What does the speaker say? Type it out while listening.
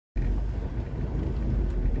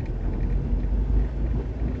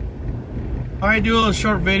I do a little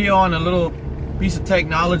short video on a little piece of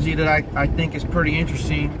technology that I think is pretty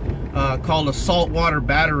interesting, called a saltwater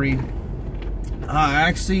battery. I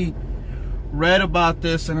actually read about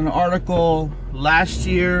this in an article last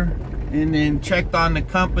year and then checked on the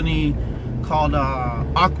company called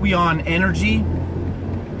Aquion Energy,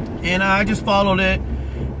 and I just followed it,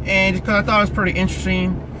 and because I thought it was pretty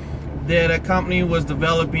interesting that a company was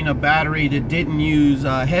developing a battery that didn't use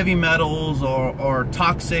heavy metals or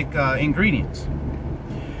toxic ingredients.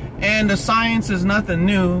 And the science is nothing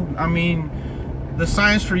new. I mean, the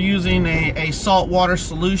science for using a saltwater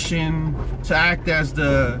solution to act as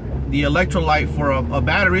the electrolyte for a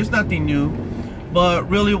battery is nothing new, but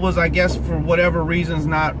really was, I guess, for whatever reasons,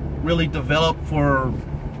 not really developed for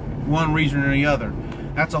one reason or the other.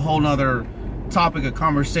 That's a whole nother topic of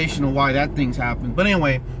conversation of why that thing's happened. But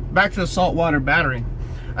anyway, back to the saltwater battery.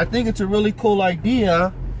 I think it's a really cool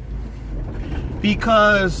idea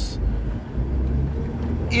because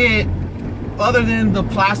it, other than the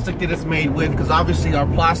plastic that it's made with, because obviously our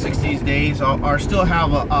plastics these days are still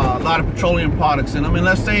have a lot of petroleum products in them,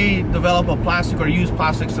 unless they develop a plastic or use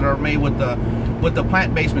plastics that are made with the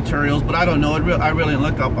plant-based materials. But I don't know. I really didn't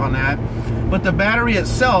look up on that. But the battery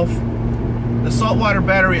itself, the saltwater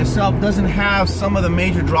battery itself, doesn't have some of the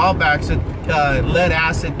major drawbacks that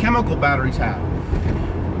lead-acid chemical batteries have.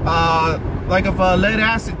 Like if a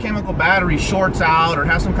lead-acid chemical battery shorts out or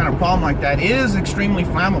has some kind of problem like that, it is extremely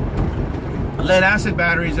flammable. Lead-acid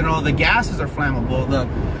batteries, you know, the gases are flammable.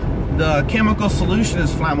 The chemical solution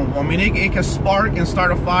is flammable. I mean, it can spark and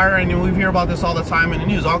start a fire, and we hear about this all the time in the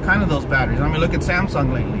news, all kind of those batteries. I mean, look at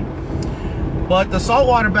Samsung lately. But the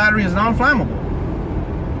saltwater battery is non-flammable.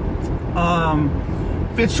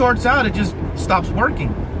 If it shorts out, it just stops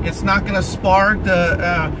working. It's not going to spark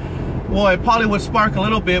well, it probably would spark a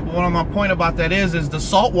little bit, but one of my point about that is the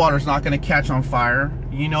salt water is not going to catch on fire.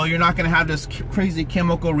 You know, you're not going to have this crazy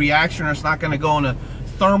chemical reaction, or it's not going to go in a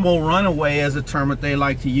thermal runaway, as a term that they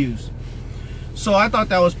like to use. So I thought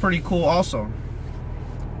that was pretty cool also.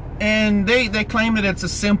 And they claim that it's a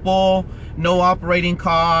simple, no operating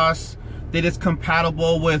costs, that it's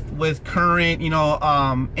compatible with current, you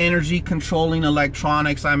know, energy controlling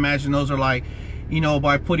electronics. I imagine those are like, you know,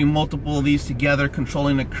 by putting multiple of these together,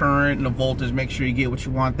 controlling the current and the voltage, make sure you get what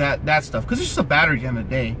you want, that stuff, because it's just a battery at the end of the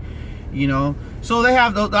day, you know. So they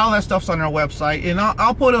have all that stuff's on their website, and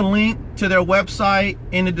I'll put a link to their website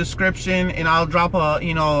in the description, and I'll drop a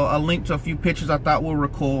link to a few pictures I thought were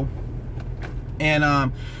cool.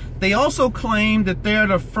 And they also claim that they're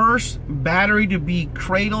the first battery to be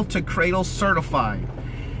cradle to cradle certified.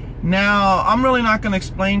 Now, I'm really not going to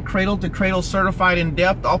explain cradle to cradle certified in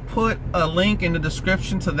depth. I'll put a link in the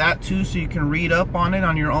description to that too, so you can read up on it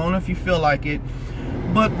on your own if you feel like it.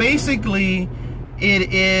 But basically,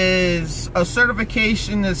 it is a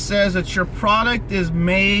certification that says that your product is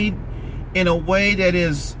made in a way that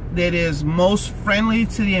is most friendly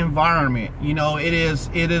to the environment. You know, it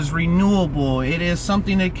is renewable. It is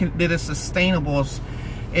something that is sustainable.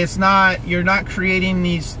 It's not, you're not creating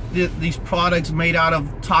these products made out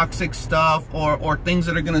of toxic stuff or things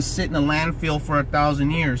that are going to sit in a landfill for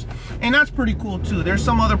 1,000 years. And that's pretty cool too. There's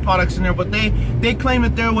some other products in there, but they claim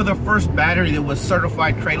that they were the first battery that was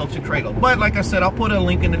certified cradle to cradle. But like I said, I'll put a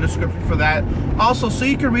link in the description for that also, so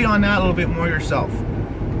you can read on that a little bit more yourself.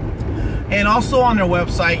 And also on their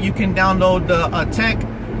website, you can download a tech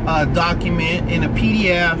document in a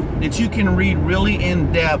PDF that you can read really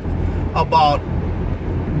in depth about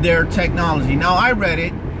their technology. Now, I read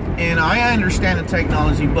it and I understand the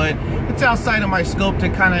technology, but it's outside of my scope to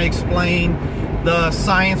kind of explain the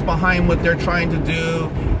science behind what they're trying to do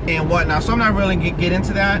and whatnot. So I'm not really gonna get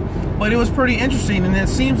into that, but it was pretty interesting, and it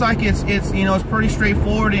seems like it's you know, it's pretty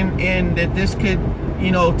straightforward, and that this could,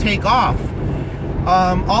 you know, take off.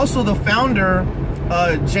 Also, the founder,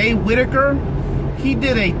 Jay Whitacre, he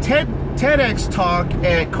did a TEDx talk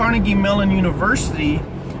at Carnegie Mellon University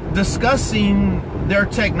discussing their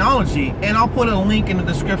technology, and I'll put a link in the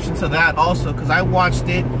description to that also, because I watched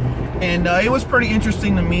it and it was pretty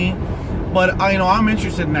interesting to me. But you know, I'm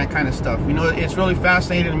interested in that kind of stuff. You know, it's really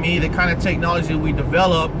fascinating to me, the kind of technology that we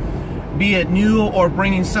develop, be it new or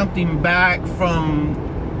bringing something back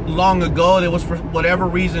from long ago that was for whatever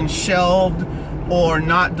reason shelved or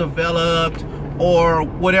not developed or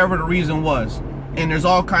whatever the reason was. And there's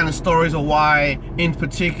all kind of stories of why, in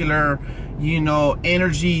particular, you know,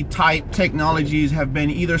 energy type technologies have been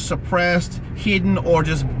either suppressed, hidden, or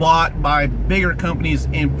just bought by bigger companies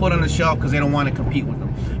and put on the shelf because they don't want to compete with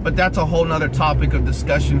them. But that's a whole nother topic of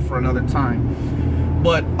discussion for another time.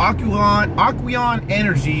 But Aquion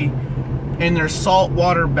Energy and their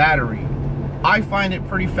saltwater battery, I find it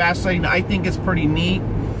pretty fascinating. I think it's pretty neat.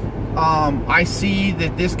 I see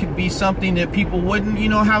that this could be something that people wouldn't, you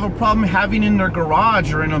know, have a problem having in their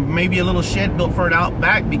garage or in maybe a little shed built for it out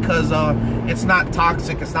back, because it's not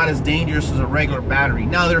toxic, it's not as dangerous as a regular battery.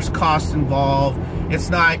 Now there's costs involved. It's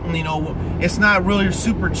not, you know, it's not really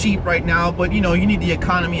super cheap right now, but you know, you need the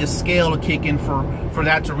economy of scale to kick in for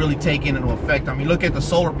that to really take into effect. I mean, look at the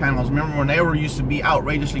solar panels. Remember when they were used to be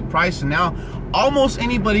outrageously priced, and now almost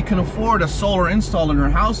anybody can afford a solar install in their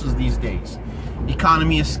houses these days.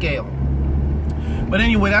 Economy of scale. But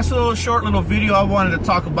anyway, that's a short little video I wanted to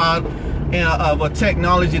talk about of a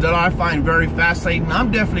technology that I find very fascinating.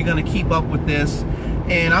 I'm definitely going to keep up with this,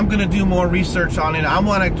 and I'm going to do more research on it. I'm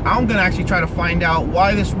going to actually try to find out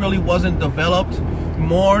why this really wasn't developed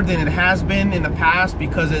more than it has been in the past,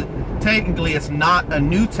 because technically it's not a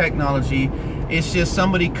new technology. It's just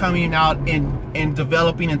somebody coming out and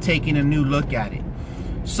developing and taking a new look at it.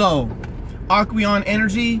 So Aquion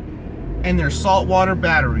Energy and their saltwater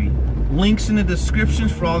battery. Links in the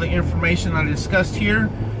descriptions for all the information I discussed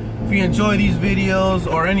here. If you enjoy these videos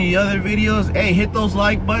or any other videos, hey, hit those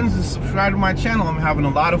like buttons and subscribe to my channel. I'm having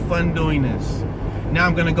a lot of fun doing this. Now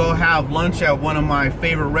I'm gonna go have lunch at one of my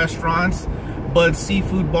favorite restaurants, Bud's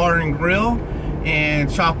Seafood Bar and Grill,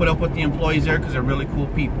 and chop it up with the employees there because they're really cool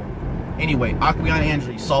people. Anyway, Aquion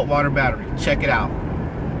Energy saltwater battery. Check it out.